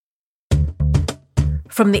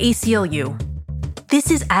From the ACLU,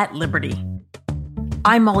 this is At Liberty.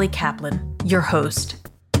 I'm Molly Kaplan, your host.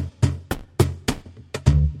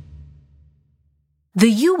 The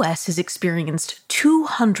U.S. has experienced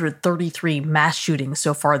 233 mass shootings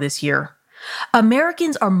so far this year.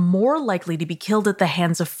 Americans are more likely to be killed at the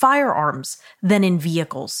hands of firearms than in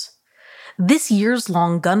vehicles. This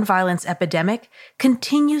years-long gun violence epidemic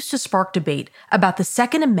continues to spark debate about the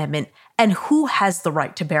Second Amendment and who has the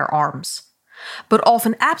right to bear arms. But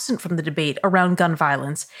often absent from the debate around gun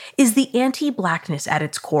violence is the anti-Blackness at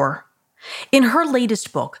its core. In her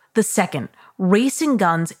latest book, The Second, Race and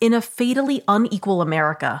Guns in a Fatally Unequal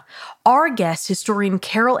America, our guest, historian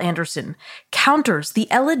Carol Anderson, counters the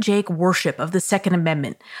elegiac worship of the Second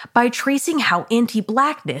Amendment by tracing how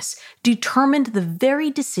anti-Blackness determined the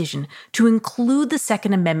very decision to include the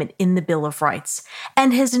Second Amendment in the Bill of Rights,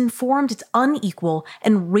 and has informed its unequal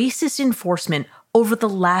and racist enforcement over the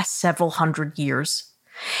last several hundred years.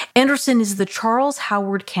 Anderson is the Charles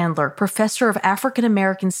Howard Candler Professor of African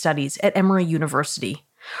American Studies at Emory University.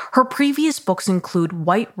 Her previous books include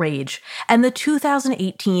White Rage and the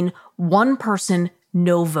 2018 One Person,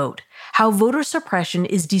 No Vote: How Voter Suppression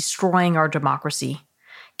is Destroying Our Democracy.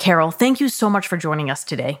 Carol, thank you so much for joining us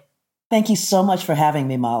today. Thank you so much for having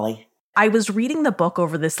me, Molly. I was reading the book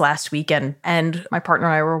over this last weekend, and my partner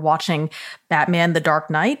and I were watching Batman: The Dark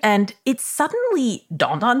Knight, and it suddenly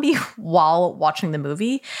dawned on me while watching the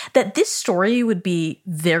movie that this story would be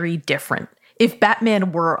very different if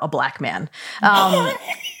Batman were a black man.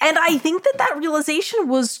 And I think that realization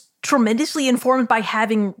was tremendously informed by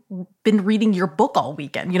having been reading your book all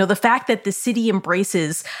weekend. You know, the fact that the city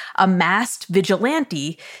embraces a masked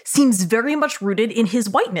vigilante seems very much rooted in his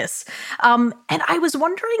whiteness. And I was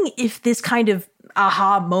wondering if this kind of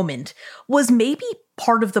aha moment was maybe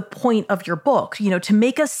part of the point of your book, you know, to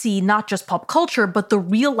make us see not just pop culture, but the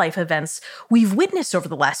real life events we've witnessed over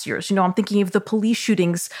the last years. You know, I'm thinking of the police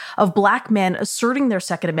shootings of black men asserting their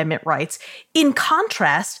Second Amendment rights, in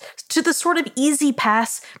contrast to the sort of easy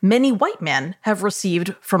pass many white men have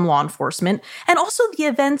received from law enforcement, and also the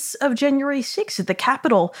events of January 6th at the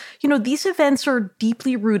Capitol. You know, these events are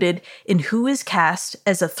deeply rooted in who is cast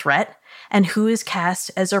as a threat and who is cast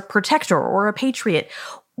as a protector or a patriot.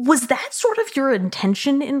 Was that sort of your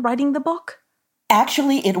intention in writing the book?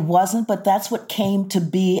 Actually, it wasn't, but that's what came to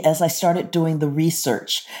be as I started doing the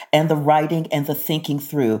research and the writing and the thinking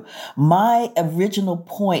through. My original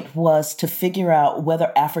point was to figure out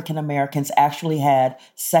whether African Americans actually had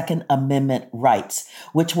Second Amendment rights,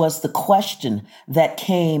 which was the question that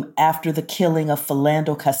came after the killing of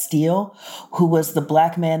Philando Castile, who was the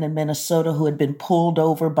black man in Minnesota who had been pulled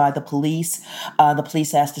over by the police. The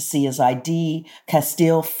police asked to see his ID.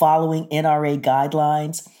 Castile, following NRA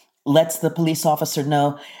guidelines, lets the police officer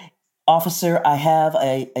know, "Officer, I have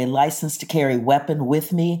a license to carry weapon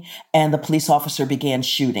with me." And the police officer began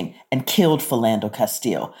shooting and killed Philando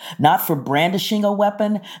Castile. Not for brandishing a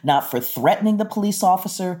weapon, not for threatening the police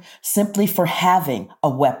officer, simply for having a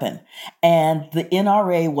weapon. And the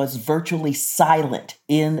NRA was virtually silent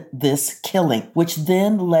in this killing, which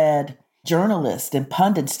then led journalists and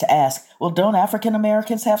pundits to ask, well, don't African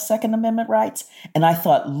Americans have Second Amendment rights? And I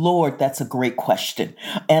thought, Lord, that's a great question.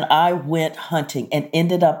 And I went hunting and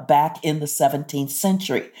ended up back in the 17th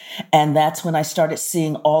century. And that's when I started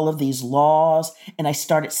seeing all of these laws, and I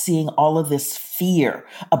started seeing all of this fear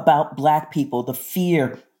about Black people, the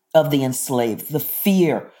fear of the enslaved, the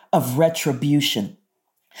fear of retribution.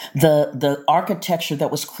 The architecture that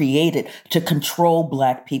was created to control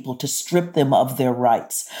Black people, to strip them of their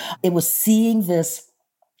rights. It was seeing this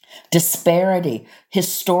disparity,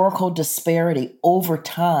 historical disparity over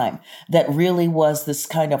time, that really was this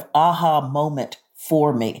kind of aha moment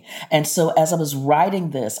for me. And so as I was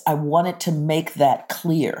writing this, I wanted to make that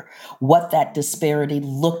clear, what that disparity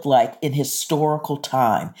looked like in historical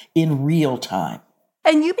time, in real time.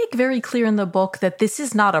 And you make very clear in the book that this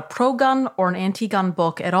is not a pro-gun or an anti-gun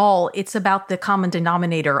book at all. It's about the common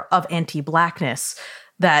denominator of anti-Blackness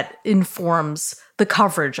that informs the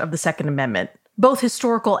coverage of the Second Amendment, both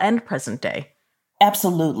historical and present day.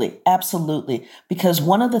 Absolutely. Absolutely. Because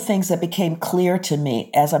one of the things that became clear to me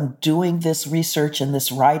as I'm doing this research and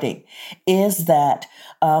this writing is that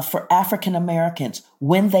for African Americans,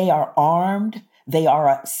 when they are armed, they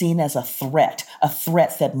are seen as a threat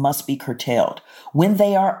that must be curtailed. When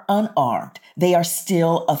they are unarmed, they are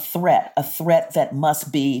still a threat that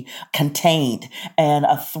must be contained, and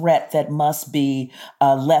a threat that must be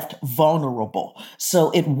left vulnerable. So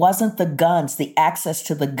it wasn't the guns, the access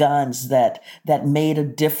to the guns that made a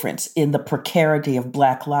difference in the precarity of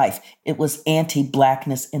Black life. It was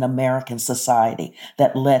anti-Blackness in American society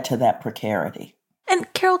that led to that precarity.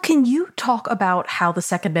 And Carol, can you talk about how the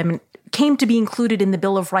Second Amendment came to be included in the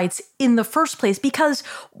Bill of Rights in the first place? Because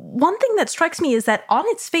one thing that strikes me is that on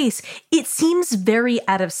its face, it seems very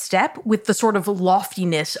out of step with the sort of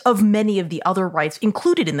loftiness of many of the other rights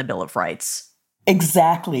included in the Bill of Rights.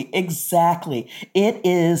 Exactly. It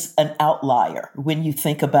is an outlier when you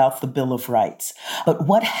think about the Bill of Rights. But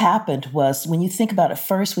what happened was, when you think about it,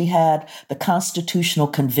 first we had the Constitutional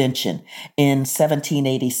Convention in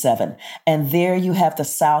 1787. And there you have the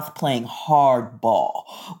South playing hardball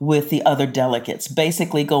with the other delegates,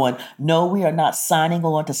 basically going, no, we are not signing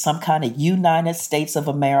on to some kind of United States of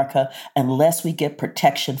America unless we get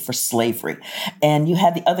protection for slavery. And you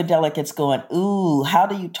had the other delegates going, ooh, how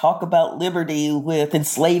do you talk about liberty with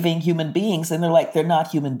enslaving human beings? And they're like, they're not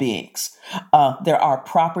human beings. They're our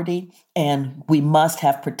property, and we must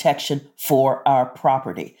have protection for our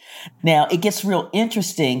property. Now, it gets real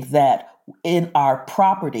interesting that in our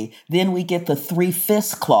property, then we get the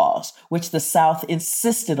 3/5 clause, which the South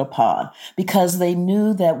insisted upon, because they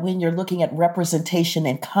knew that when you're looking at representation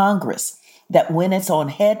in Congress, that when it's on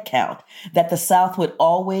head count, that the South would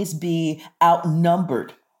always be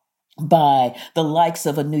outnumbered by the likes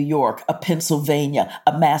of a New York, a Pennsylvania,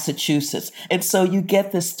 a Massachusetts. And so you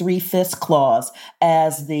get this 3/5 clause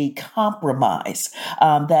as the compromise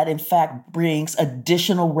that in fact brings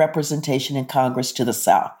additional representation in Congress to the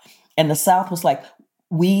South. And the South was like,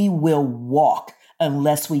 we will walk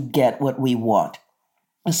unless we get what we want.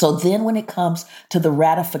 And so then when it comes to the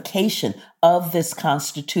ratification of this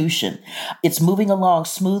Constitution, it's moving along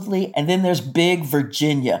smoothly. And then there's big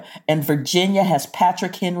Virginia. And Virginia has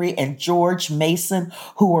Patrick Henry and George Mason,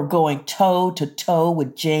 who are going toe to toe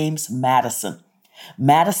with James Madison.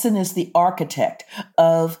 Madison is the architect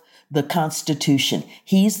of the Constitution.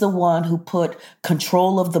 He's the one who put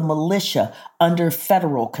control of the militia under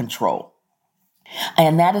federal control.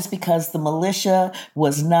 And that is because the militia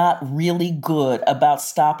was not really good about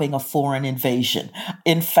stopping a foreign invasion.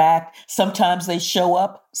 In fact, sometimes they show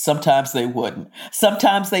up, sometimes they wouldn't.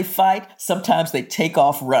 Sometimes they fight, sometimes they take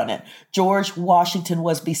off running. George Washington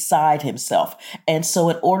was beside himself. And so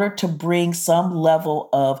in order to bring some level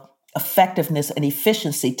of effectiveness and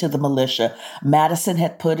efficiency to the militia, Madison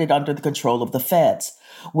had put it under the control of the feds.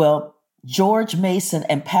 Well, George Mason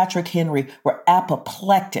and Patrick Henry were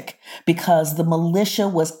apoplectic because the militia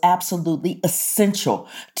was absolutely essential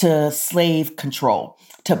to slave control,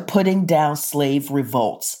 to putting down slave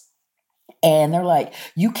revolts. And they're like,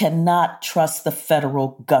 you cannot trust the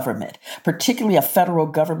federal government, particularly a federal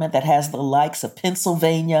government that has the likes of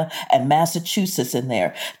Pennsylvania and Massachusetts in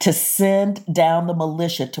there, to send down the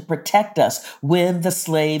militia to protect us when the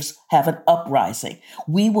slaves have an uprising.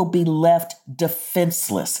 We will be left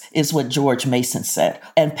defenseless, is what George Mason said.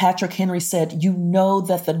 And Patrick Henry said, you know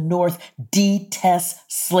that the North detests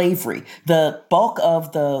slavery. The bulk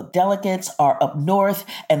of the delegates are up north,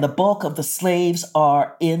 and the bulk of the slaves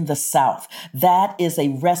are in the South. That is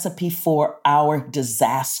a recipe for our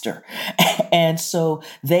disaster. And so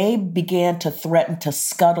they began to threaten to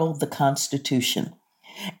scuttle the Constitution.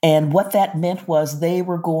 And what that meant was they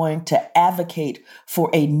were going to advocate for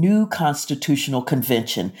a new constitutional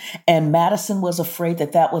convention. And Madison was afraid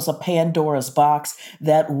that that was a Pandora's box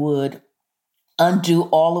that would undo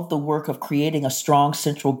all of the work of creating a strong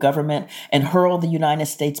central government and hurl the United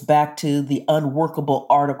States back to the unworkable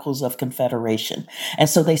Articles of Confederation. And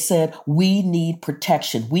so they said, we need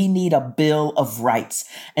protection. We need a Bill of Rights.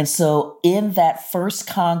 And so in that first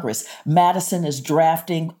Congress, Madison is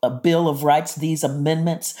drafting a Bill of Rights, these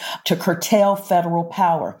amendments to curtail federal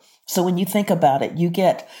power. So when you think about it, you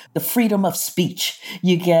get the freedom of speech.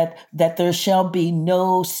 You get that there shall be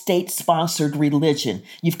no state-sponsored religion.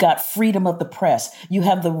 You've got freedom of the press. You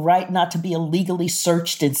have the right not to be illegally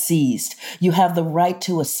searched and seized. You have the right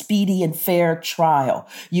to a speedy and fair trial.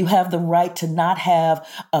 You have the right to not have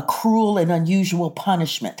a cruel and unusual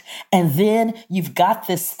punishment. And then you've got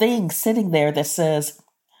this thing sitting there that says,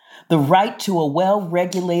 the right to a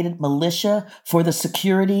well-regulated militia for the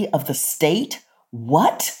security of the state.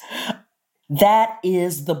 What? That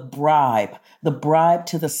is the bribe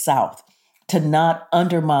to the South to not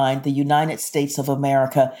undermine the United States of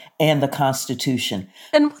America and the Constitution.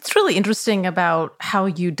 And what's really interesting about how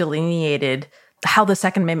you delineated how the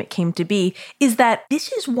Second Amendment came to be is that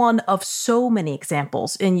this is one of so many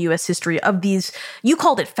examples in U.S. history of these, you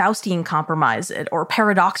called it Faustian compromise or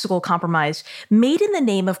paradoxical compromise, made in the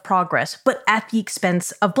name of progress, but at the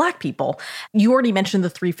expense of Black people. You already mentioned the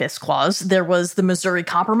 3/5 clause. There was the Missouri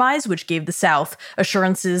Compromise, which gave the South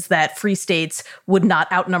assurances that free states would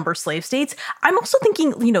not outnumber slave states. I'm also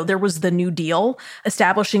thinking, there was the New Deal,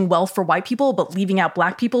 establishing wealth for white people, but leaving out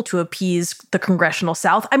Black people to appease the congressional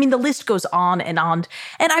South. I mean, the list goes on and on.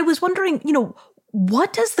 And I was wondering,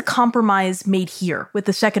 what does the compromise made here with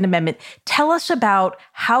the Second Amendment tell us about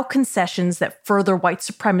how concessions that further white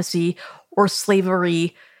supremacy or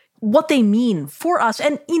slavery, what they mean for us?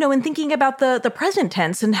 And, in thinking about the present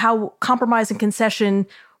tense and how compromise and concession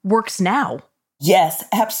works now. Yes,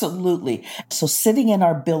 absolutely. So sitting in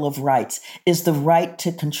our Bill of Rights is the right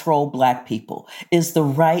to control Black people, is the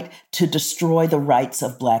right to destroy the rights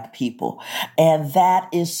of Black people. And that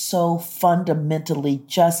is so fundamentally,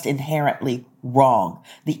 just inherently wrong.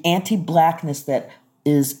 The anti-Blackness that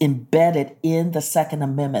is embedded in the Second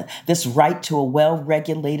Amendment, this right to a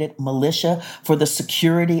well-regulated militia for the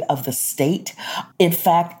security of the state. In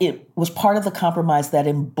fact, it was part of the compromise that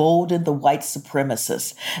emboldened the white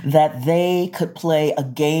supremacists, that they could play a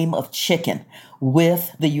game of chicken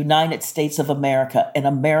with the United States of America, and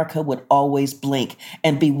America would always blink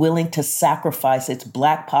and be willing to sacrifice its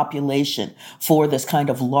Black population for this kind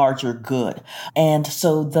of larger good. And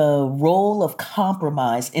so the role of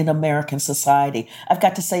compromise in American society, I've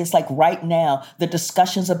got to say, it's like right now, the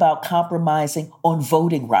discussions about compromising on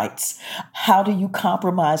voting rights. How do you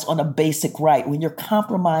compromise on a basic right when you're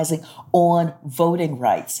compromising on voting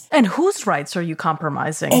rights? And whose rights are you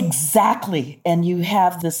compromising? Exactly. And you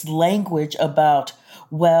have this language about,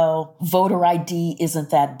 well, voter ID isn't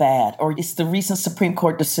that bad. Or it's the recent Supreme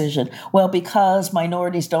Court decision. Well, because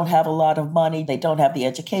minorities don't have a lot of money, they don't have the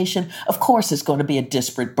education, of course it's going to be a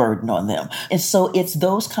disparate burden on them. And so it's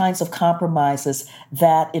those kinds of compromises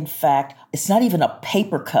that, in fact, it's not even a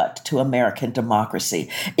paper cut to American democracy.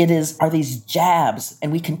 Are these jabs,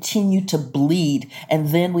 and we continue to bleed. And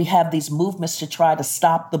then we have these movements to try to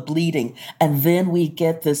stop the bleeding. And then we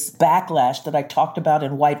get this backlash that I talked about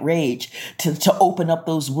in White Rage to open up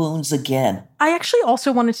those wounds again. I actually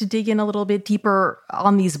also wanted to dig in a little bit deeper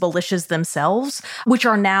on these militias themselves, which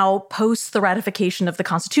are now post the ratification of the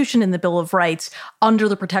Constitution and the Bill of Rights under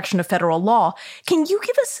the protection of federal law. Can you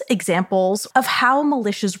give us examples of how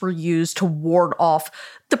militias were used to ward off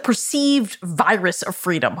the perceived virus of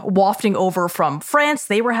freedom wafting over from France?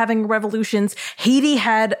 They were having revolutions. Haiti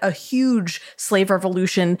had a huge slave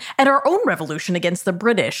revolution, and our own revolution against the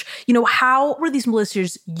British. How were these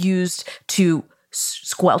militias used to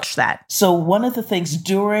squelch that? So one of the things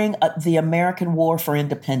during the American War for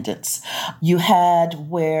Independence, you had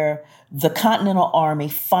where the Continental Army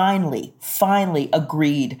finally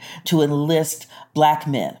agreed to enlist Black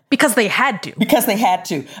men. Because they had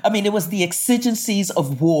to. I mean, it was the exigencies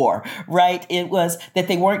of war, right? It was that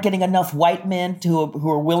they weren't getting enough white men who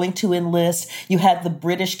were willing to enlist. You had the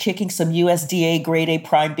British kicking some USDA grade A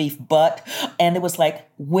prime beef butt. And it was like,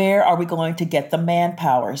 where are we going to get the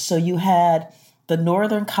manpower? So you had the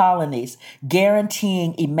northern colonies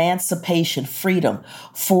guaranteeing emancipation, freedom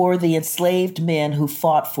for the enslaved men who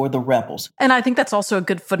fought for the rebels. And I think that's also a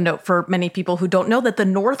good footnote for many people who don't know that the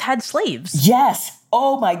North had slaves. Yes.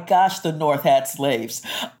 Oh my gosh, the North had slaves.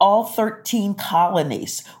 All 13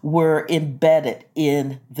 colonies were embedded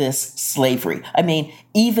in this slavery. I mean,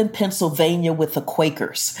 even Pennsylvania with the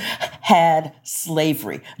Quakers had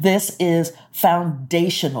slavery. This is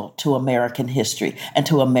foundational to American history and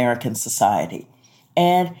to American society.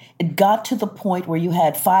 And it got to the point where you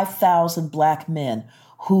had 5,000 Black men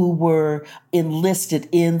who were enlisted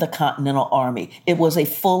in the Continental Army. It was a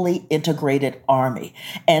fully integrated army.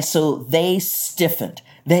 And so they stiffened.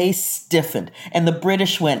 And the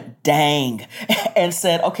British went, dang, and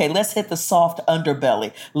said, okay, let's hit the soft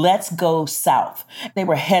underbelly. Let's go south. They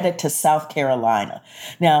were headed to South Carolina.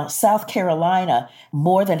 Now, South Carolina,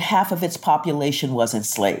 more than half of its population was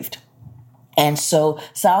enslaved. And so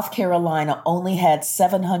South Carolina only had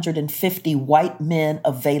 750 white men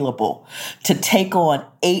available to take on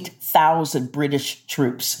 8,000 British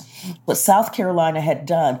troops. What South Carolina had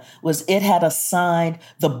done was it had assigned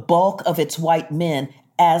the bulk of its white men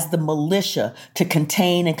as the militia to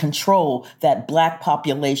contain and control that Black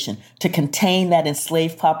population, to contain that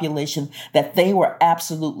enslaved population that they were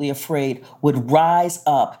absolutely afraid would rise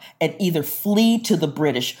up and either flee to the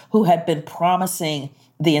British, who had been promising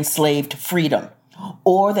the enslaved freedom,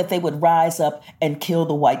 or that they would rise up and kill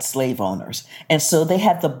the white slave owners. And so they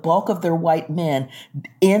had the bulk of their white men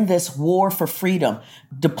in this war for freedom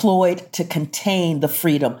deployed to contain the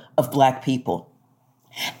freedom of Black people.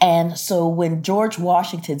 And so when George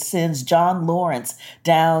Washington sends John Lawrence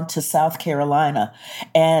down to South Carolina,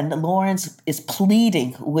 and Lawrence is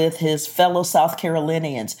pleading with his fellow South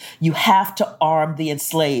Carolinians, you have to arm the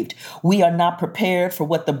enslaved. We are not prepared for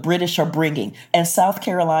what the British are bringing. And South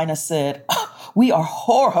Carolina said, we are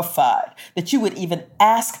horrified that you would even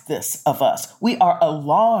ask this of us. We are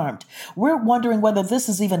alarmed. We're wondering whether this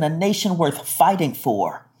is even a nation worth fighting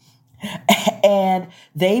for. And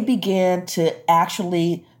they began to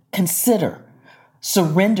actually consider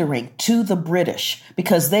surrendering to the British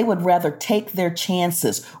because they would rather take their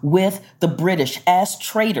chances with the British as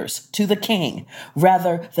traitors to the king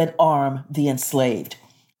rather than arm the enslaved.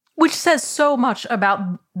 Which says so much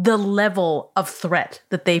about the level of threat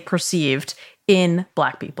that they perceived in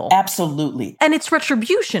Black people. Absolutely. And it's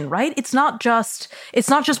retribution, right? It's not just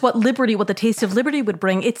what the taste of liberty would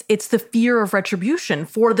bring. It's the fear of retribution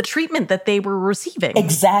for the treatment that they were receiving.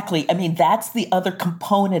 Exactly. I mean, that's the other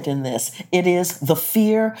component in this. It is the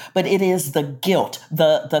fear, but it is the guilt,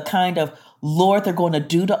 the kind of, Lord, they're going to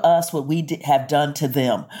do to us what we have done to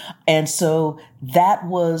them. And so that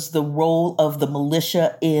was the role of the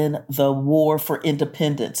militia in the war for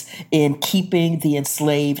independence, in keeping the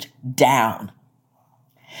enslaved down.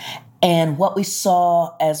 And what we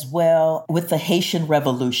saw as well with the Haitian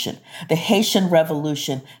Revolution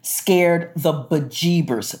scared the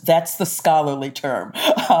bejeebers, that's the scholarly term,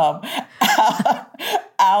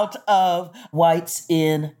 out of whites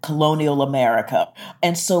in colonial America.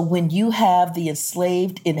 And so when you have the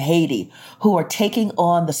enslaved in Haiti who are taking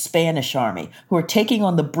on the Spanish army, who are taking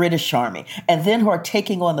on the British army, and then who are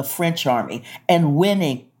taking on the French army and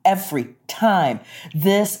winning every time,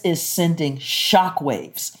 this is sending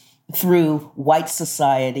shockwaves through white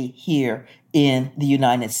society here in the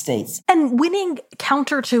United States. And winning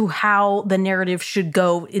counter to how the narrative should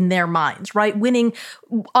go in their minds, right? Winning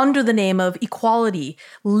under the name of equality,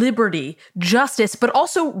 liberty, justice, but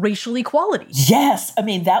also racial equality. Yes. I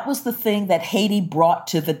mean, that was the thing that Haiti brought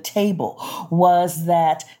to the table, was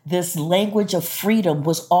that this language of freedom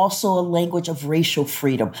was also a language of racial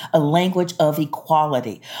freedom, a language of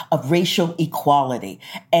equality, of racial equality.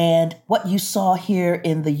 And what you saw here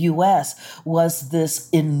in the U.S. was this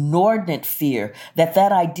inordinate fear that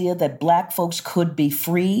idea that Black folks could be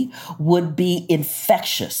free would be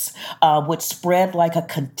infectious, would spread like a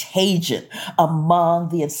contagion among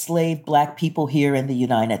the enslaved Black people here in the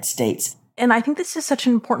United States. And I think this is such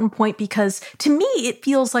an important point because to me, it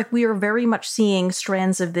feels like we are very much seeing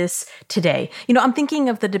strands of this today. You know, I'm thinking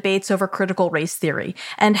of the debates over critical race theory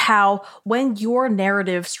and how when your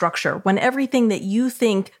narrative structure, when everything that you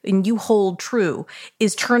think and you hold true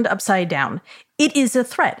is turned upside down, it is a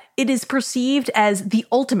threat. It is perceived as the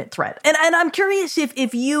ultimate threat. And I'm curious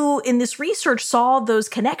if you in this research saw those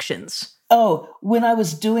connections. Oh, when I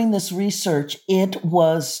was doing this research, it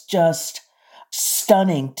was just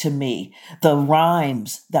stunning to me, the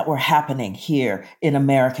rhymes that were happening here in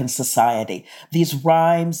American society. These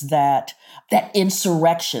rhymes that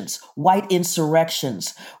insurrections, white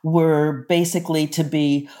insurrections, were basically to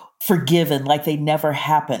be forgiven like they never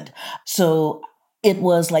happened. So it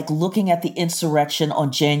was like looking at the insurrection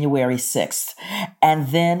on January 6th and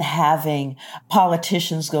then having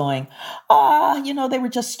politicians going, they were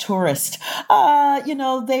just tourists.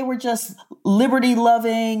 They were just liberty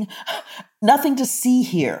loving, nothing to see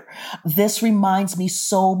here. This reminds me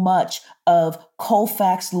so much of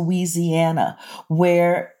Colfax, Louisiana,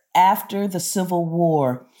 where after the Civil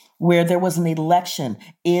War, where there was an election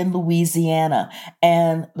in Louisiana,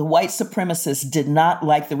 and the white supremacists did not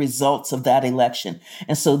like the results of that election.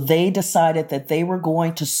 And so they decided that they were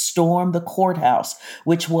going to storm the courthouse,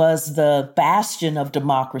 which was the bastion of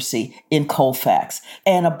democracy in Colfax.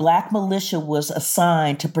 And a Black militia was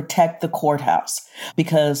assigned to protect the courthouse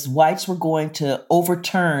because whites were going to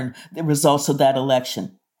overturn the results of that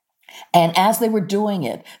election. And as they were doing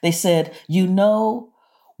it, they said,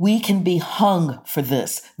 we can be hung for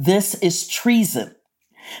this. This is treason.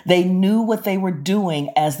 They knew what they were doing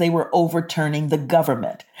as they were overturning the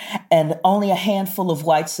government. And only a handful of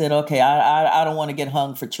whites said, okay, I don't want to get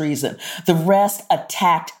hung for treason. The rest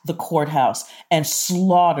attacked the courthouse and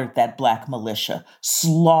slaughtered that Black militia,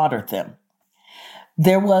 slaughtered them.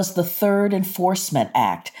 There was the Third Enforcement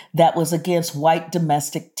Act that was against white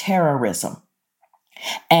domestic terrorism.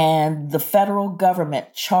 And the federal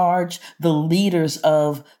government charged the leaders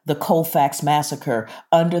of the Colfax massacre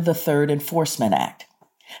under the Third Enforcement Act.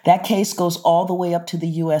 That case goes all the way up to the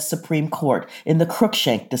U.S. Supreme Court in the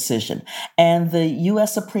Cruikshank decision. And the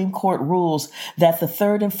U.S. Supreme Court rules that the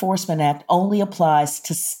Third Enforcement Act only applies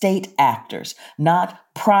to state actors, not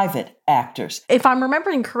private actors. If I'm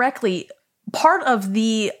remembering correctly, part of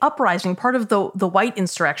the uprising, part of the white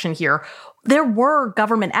insurrection here, there were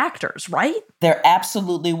government actors, right? There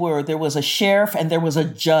absolutely were. There was a sheriff and there was a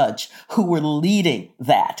judge who were leading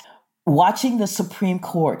that. Watching the Supreme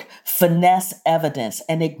Court finesse evidence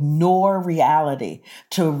and ignore reality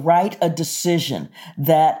to write a decision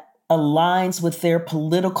that aligns with their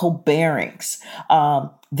political bearings.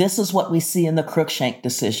 This is what we see in the Cruikshank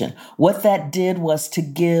decision. What that did was to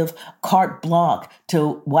give carte blanche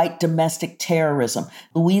to white domestic terrorism.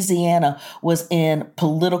 Louisiana was in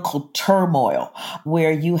political turmoil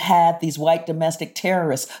where you had these white domestic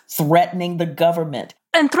terrorists threatening the government.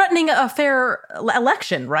 And threatening a fair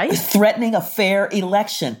election, right? Threatening a fair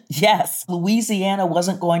election. Yes. Louisiana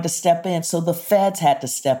wasn't going to step in, so the feds had to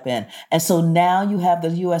step in. And so now you have the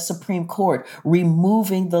U.S. Supreme Court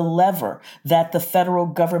removing the lever that the federal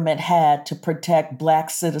government had to protect Black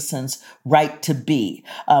citizens' right to be,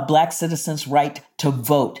 Black citizens' right to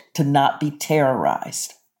vote, to not be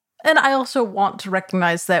terrorized. And I also want to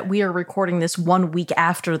recognize that we are recording this 1 week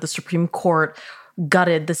after the Supreme Court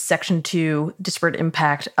gutted the Section 2 disparate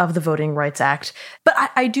impact of the Voting Rights Act. But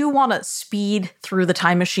I do want to speed through the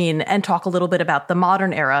time machine and talk a little bit about the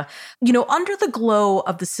modern era. You know, under the glow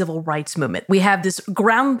of the civil rights movement, we have this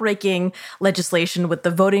groundbreaking legislation with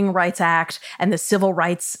the Voting Rights Act and the Civil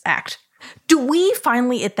Rights Act. Do we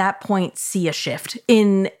finally at that point see a shift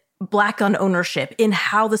in Black gun ownership, in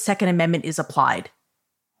how the Second Amendment is applied?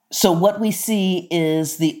 So what we see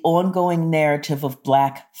is the ongoing narrative of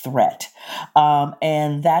Black threat.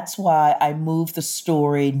 And that's why I moved the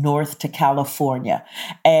story north to California.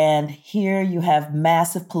 And here you have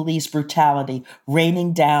massive police brutality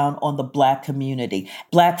raining down on the Black community.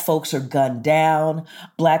 Black folks are gunned down.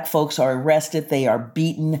 Black folks are arrested. They are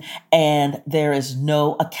beaten. And there is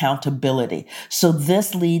no accountability. So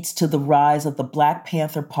this leads to the rise of the Black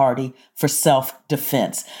Panther Party for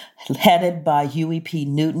self-defense, headed by Huey P.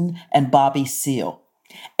 Newton and Bobby Seale.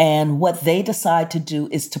 And what they decide to do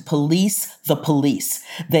is to police the police.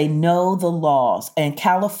 They know the laws, and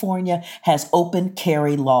California has open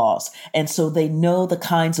carry laws. And so they know the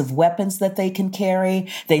kinds of weapons that they can carry.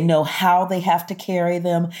 They know how they have to carry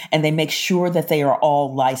them, and they make sure that they are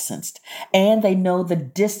all licensed. And they know the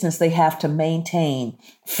distance they have to maintain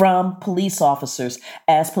from police officers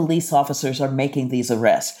as police officers are making these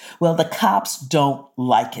arrests. Well, the cops don't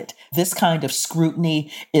like it. This kind of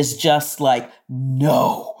scrutiny is just like,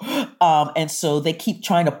 no. And so they keep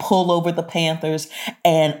trying to pull over the Panthers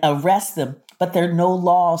and arrest them. But there are no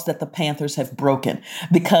laws that the Panthers have broken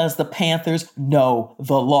because the Panthers know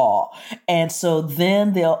the law. And so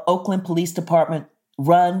then the Oakland Police Department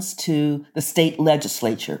runs to the state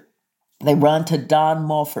legislature. They run to Don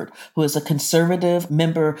Mulford, who is a conservative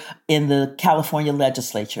member in the California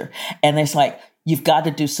legislature. And it's like, you've got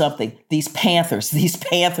to do something. These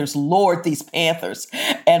Panthers, Lord, these Panthers.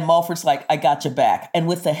 And Mulford's like, I got your back. And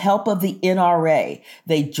with the help of the NRA,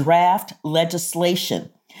 they draft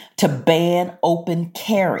legislation to ban open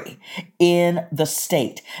carry in the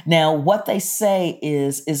state. Now, what they say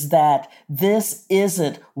is that this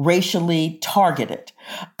isn't racially targeted.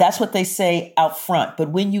 That's what they say out front.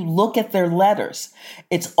 But when you look at their letters,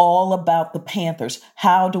 it's all about the Panthers.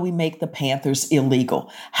 How do we make the Panthers illegal?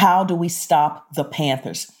 How do we stop the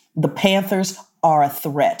Panthers? The Panthers are a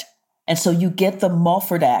threat. And so you get the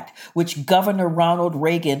Mulford Act, which Governor Ronald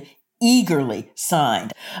Reagan eagerly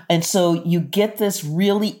signed. And so you get this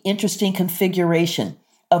really interesting configuration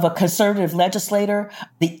of a conservative legislator,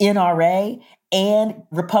 the NRA, and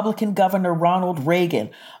Republican Governor Ronald Reagan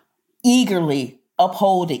eagerly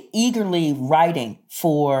upholding, eagerly writing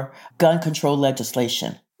for gun control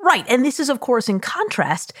legislation. Right. And this is, of course, in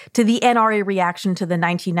contrast to the NRA reaction to the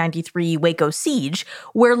 1993 Waco siege,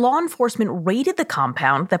 where law enforcement raided the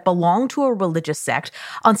compound that belonged to a religious sect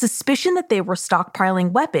on suspicion that they were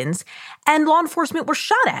stockpiling weapons, and law enforcement were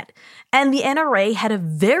shot at. And the NRA had a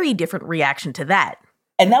very different reaction to that.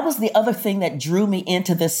 And that was the other thing that drew me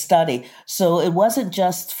into this study. So it wasn't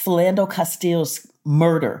just Philando Castile's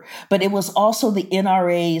murder, but it was also the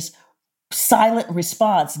NRA's silent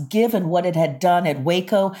response given what it had done at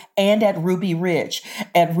Waco and at Ruby Ridge.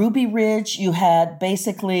 At Ruby Ridge, you had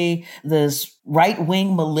basically this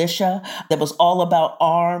right-wing militia that was all about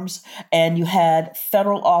arms, and you had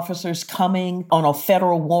federal officers coming on a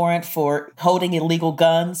federal warrant for holding illegal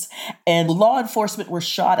guns, and law enforcement were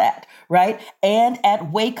shot at, right? And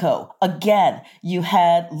at Waco, again, you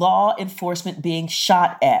had law enforcement being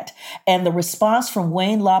shot at. And the response from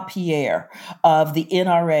Wayne LaPierre of the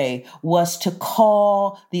NRA was to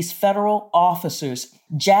call these federal officers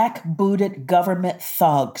jackbooted government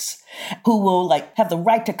thugs who will have the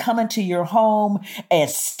right to come into your home and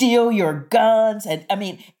steal your guns. And I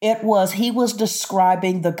mean, he was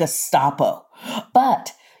describing the Gestapo.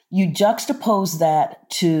 But You juxtapose that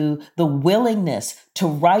to the willingness to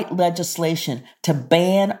write legislation to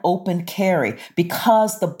ban open carry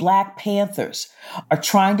because the Black Panthers are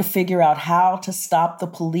trying to figure out how to stop the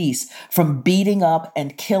police from beating up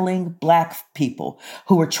and killing Black people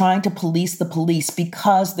who were trying to police the police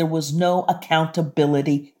because there was no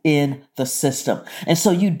accountability in the system. And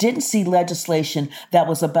so you didn't see legislation that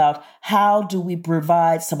was about how do we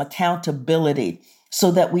provide some accountability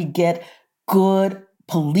so that we get good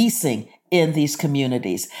policing in these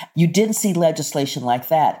communities. You didn't see legislation like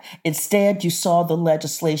that. Instead, you saw the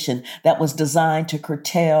legislation that was designed to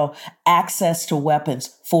curtail access to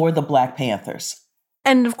weapons for the Black Panthers.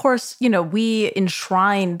 And of course, we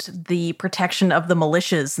enshrined the protection of the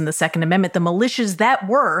militias in the Second Amendment, the militias that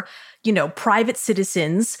were, private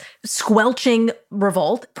citizens squelching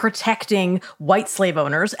revolt, protecting white slave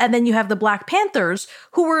owners. And then you have the Black Panthers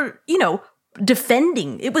who were,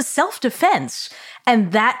 defending. It was self-defense.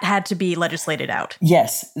 And that had to be legislated out.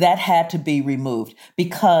 Yes, that had to be removed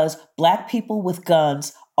because Black people with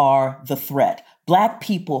guns are the threat. Black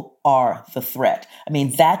people are the threat. I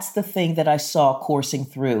mean, that's the thing that I saw coursing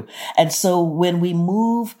through. And so when we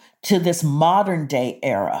move to this modern day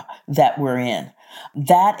era that we're in,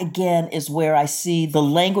 that again is where I see the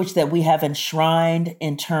language that we have enshrined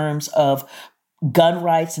in terms of gun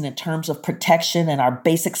rights and in terms of protection and our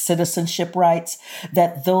basic citizenship rights,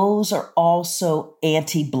 that those are also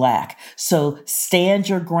anti-Black. So stand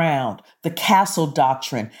your ground, the Castle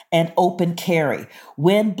Doctrine, and open carry.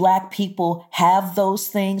 When Black people have those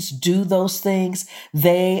things, do those things,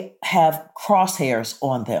 they have crosshairs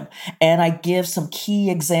on them. And I give some key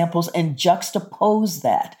examples and juxtapose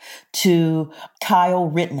that to Kyle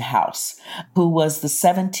Rittenhouse, who was the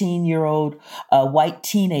 17-year-old white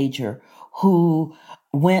teenager who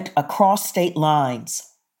went across state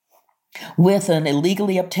lines with an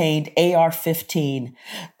illegally obtained AR-15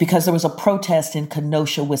 because there was a protest in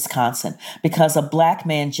Kenosha, Wisconsin, because a Black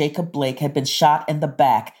man, Jacob Blake, had been shot in the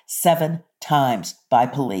back 7 times by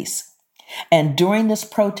police. And during this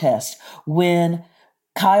protest, when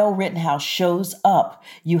Kyle Rittenhouse shows up,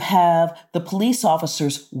 you have the police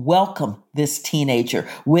officers welcome this teenager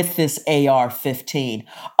with this AR-15.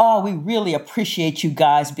 Oh, we really appreciate you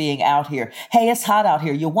guys being out here. Hey, it's hot out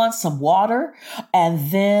here. You want some water?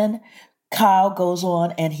 And then Kyle goes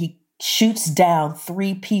on and he shoots down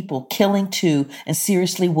 3 people, killing 2 and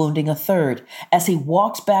seriously wounding a 3rd. As he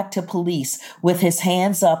walks back to police with his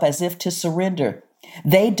hands up as if to surrender,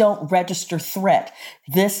 they don't register threat.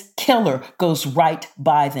 This killer goes right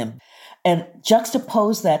by them. And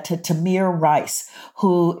juxtapose that to Tamir Rice,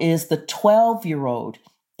 who is the 12-year-old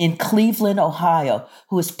in Cleveland, Ohio,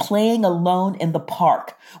 who is playing alone in the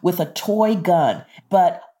park with a toy gun,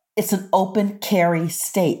 but it's an open carry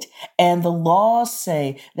state. And the laws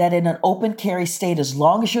say that in an open carry state, as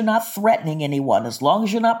long as you're not threatening anyone, as long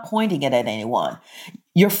as you're not pointing it at anyone,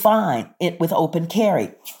 you're fine with open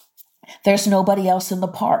carry. There's nobody else in the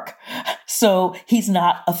park. So he's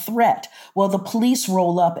not a threat. Well, the police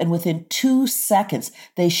roll up and within 2 seconds,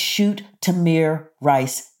 they shoot Tamir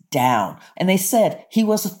Rice down. And they said he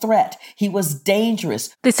was a threat. He was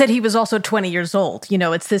dangerous. They said he was also 20 years old.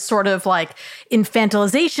 It's this sort of like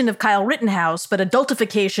infantilization of Kyle Rittenhouse, but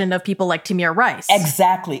adultification of people like Tamir Rice.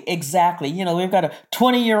 Exactly. We've got a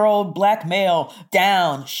 20-year-old Black male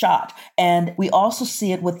down, shot. And we also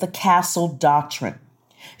see it with the Castle Doctrine.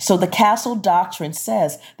 So the Castle Doctrine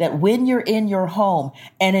says that when you're in your home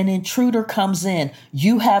and an intruder comes in,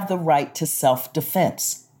 you have the right to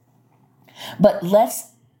self-defense. But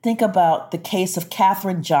let's think about the case of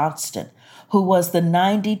Katherine Johnston, who was the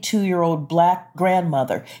 92-year-old Black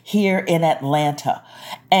grandmother here in Atlanta.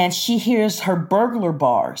 And she hears her burglar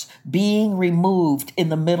bars being removed in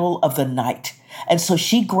the middle of the night. And so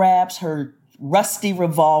she grabs her rusty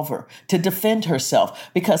revolver to defend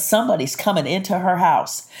herself because somebody's coming into her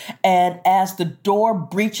house. And as the door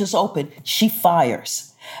breaches open, she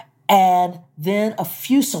fires. And then a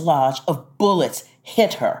fuselage of bullets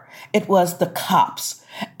hit her. It was the cops.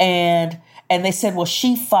 And they said, well,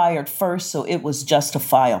 she fired first, so it was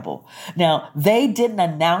justifiable. Now, they didn't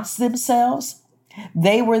announce themselves.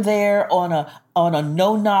 They were there on a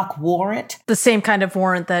no-knock warrant. The same kind of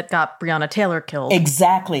warrant that got Breonna Taylor killed.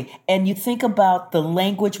 Exactly. And you think about the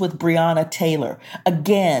language with Breonna Taylor.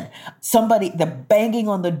 Again, the banging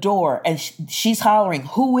on the door and she's hollering,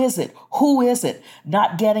 who is it? Who is it?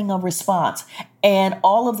 Not getting a response. And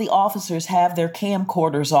all of the officers have their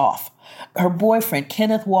camcorders off. Her boyfriend,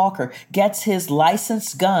 Kenneth Walker, gets his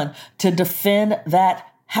licensed gun to defend that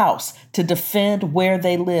house, to defend where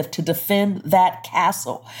they live, to defend that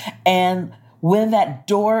castle. And when that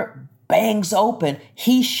door bangs open,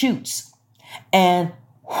 he shoots. And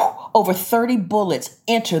Over 30 bullets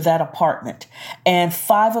enter that apartment, and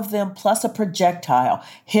 5 of them plus a projectile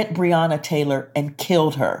hit Breonna Taylor and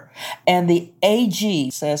killed her. And the AG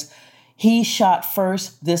says he shot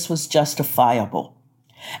first. This was justifiable.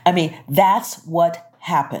 I mean, that's what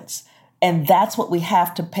happens. And that's what we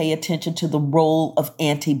have to pay attention to, the role of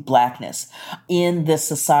anti-Blackness in this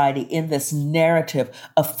society, in this narrative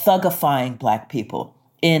of thugifying Black people,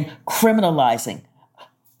 in criminalizing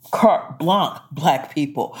carte blanche Black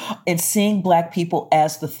people, and seeing Black people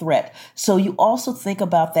as the threat. So you also think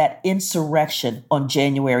about that insurrection on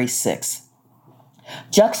January 6th.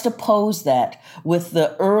 Juxtapose that with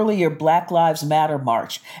the earlier Black Lives Matter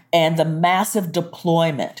march and the massive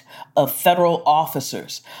deployment of federal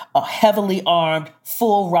officers, a heavily armed,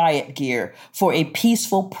 full riot gear for a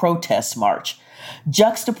peaceful protest march.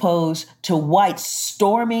 Juxtaposed to whites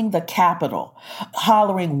storming the Capitol,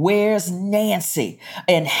 hollering, "Where's Nancy?"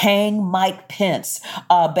 and "Hang Mike Pence,"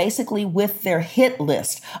 basically with their hit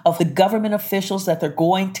list of the government officials that they're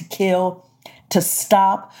going to kill to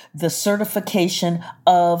stop the certification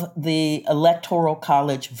of the Electoral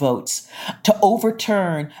College votes, to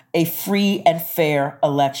overturn a free and fair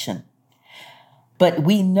election. But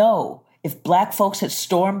we know if Black folks had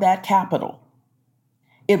stormed that Capitol,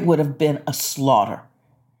 it would have been a slaughter.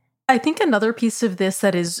 I think another piece of this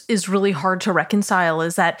that is really hard to reconcile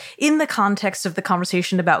is that in the context of the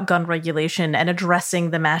conversation about gun regulation and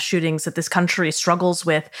addressing the mass shootings that this country struggles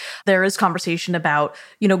with, there is conversation about,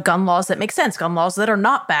 gun laws that make sense, gun laws that are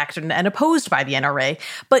not backed and opposed by the NRA.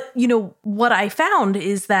 But, what I found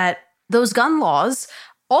is that those gun laws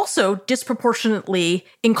also disproportionately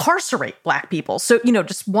incarcerate Black people. So,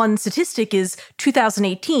 just one statistic is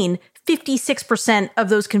 2018, 56% of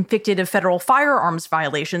those convicted of federal firearms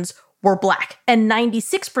violations were Black, and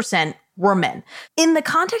 96% were men. In the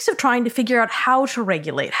context of trying to figure out how to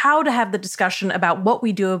regulate, how to have the discussion about what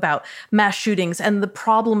we do about mass shootings and the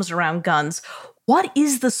problems around guns, what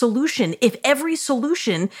is the solution if every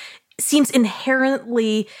solution seems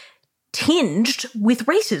inherently tinged with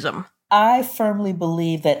racism? I firmly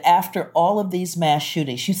believe that after all of these mass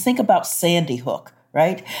shootings, you think about Sandy Hook,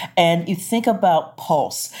 right? And you think about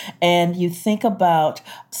Pulse, and you think about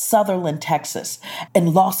Sutherland, Texas,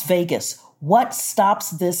 and Las Vegas. What stops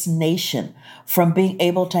this nation from being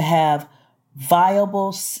able to have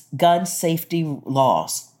viable gun safety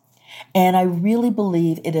laws? And I really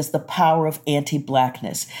believe it is the power of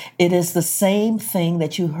anti-Blackness. It is the same thing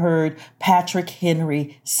that you heard Patrick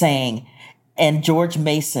Henry saying and George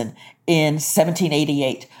Mason in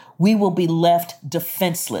 1788. We will be left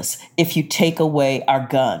defenseless if you take away our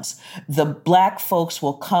guns. The Black folks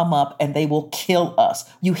will come up and they will kill us.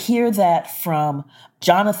 You hear that from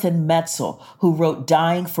Jonathan Metzl, who wrote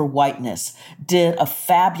Dying for Whiteness, did a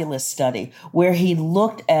fabulous study where he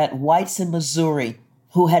looked at whites in Missouri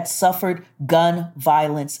who had suffered gun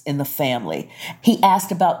violence in the family. He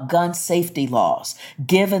asked about gun safety laws,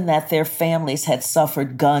 given that their families had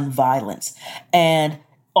suffered gun violence. And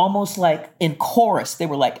almost like in chorus, they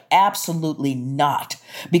were like, absolutely not,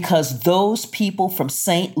 because those people from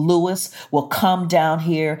St. Louis will come down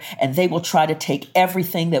here and they will try to take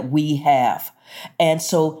everything that we have. And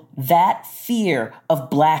so that fear of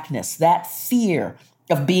Blackness, that fear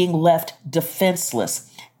of being left defenseless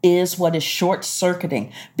is what is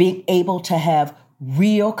short-circuiting being able to have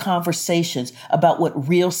real conversations about what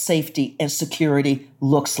real safety and security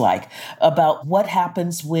looks like, about what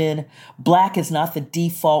happens when Black is not the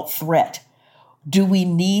default threat. Do we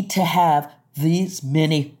need to have these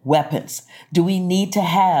many weapons? Do we need to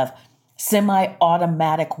have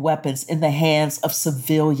semi-automatic weapons in the hands of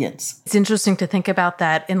civilians? It's interesting to think about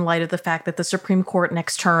that in light of the fact that the Supreme Court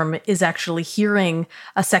next term is actually hearing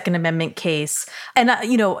a Second Amendment case. And,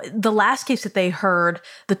 the last case that they heard,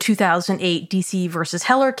 the 2008 DC versus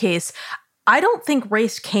Heller case, I don't think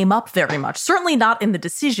race came up very much, certainly not in the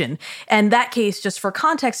decision. And that case, just for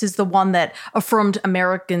context, is the one that affirmed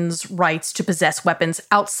Americans' rights to possess weapons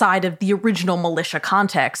outside of the original militia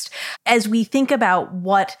context. As we think about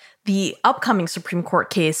what the upcoming Supreme Court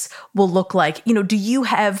case will look like, do you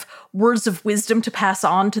have words of wisdom to pass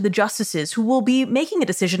on to the justices who will be making a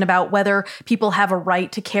decision about whether people have a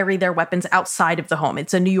right to carry their weapons outside of the home?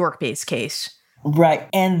 It's a New York-based case. Right.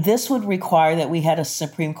 And this would require that we had a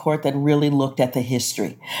Supreme Court that really looked at the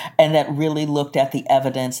history and that really looked at the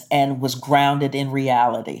evidence and was grounded in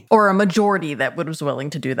reality. Or a majority that was willing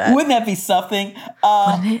to do that. Wouldn't that be something?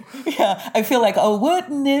 Wouldn't it? Yeah. I feel like,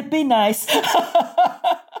 wouldn't it be nice?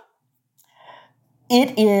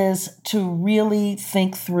 It is to really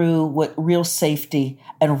think through what real safety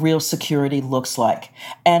and real security looks like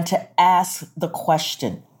and to ask the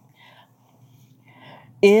question,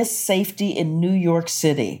 Is safety in New York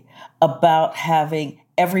City about having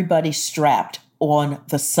everybody strapped on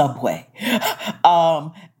the subway?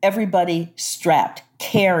 Everybody strapped,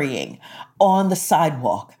 carrying on the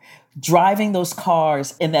sidewalk, driving those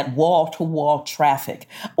cars in that wall-to-wall traffic,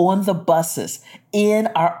 on the buses, in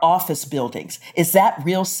our office buildings. Is that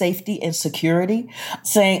real safety and security?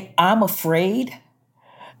 Saying, I'm afraid?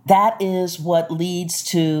 That is what leads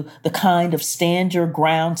to the kind of stand your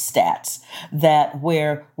ground stats that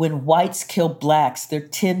where when whites kill blacks, they're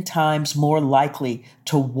 10 times more likely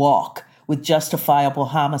to walk with justifiable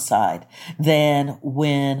homicide than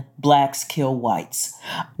when blacks kill whites.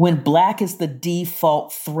 When black is the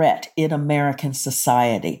default threat in American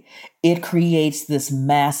society, it creates this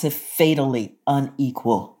massive, fatally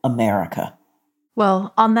unequal America.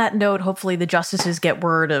 Well, on that note, hopefully the justices get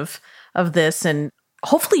word of this and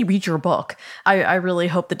hopefully read your book. I really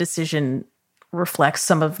hope the decision reflects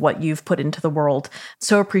some of what you've put into the world.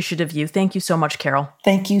 So appreciative of you. Thank you so much, Carol.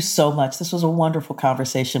 Thank you so much. This was a wonderful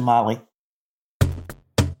conversation, Molly.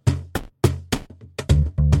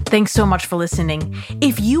 Thanks so much for listening.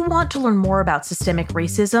 If you want to learn more about systemic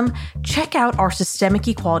racism, check out our Systemic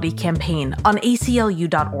Equality campaign on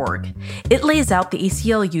ACLU.org. It lays out the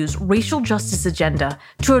ACLU's racial justice agenda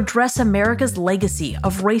to address America's legacy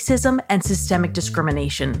of racism and systemic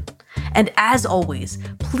discrimination. And as always,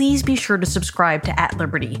 please be sure to subscribe to At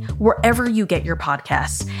Liberty wherever you get your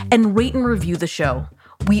podcasts and rate and review the show.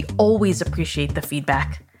 We always appreciate the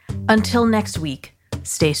feedback. Until next week,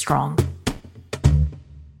 stay strong.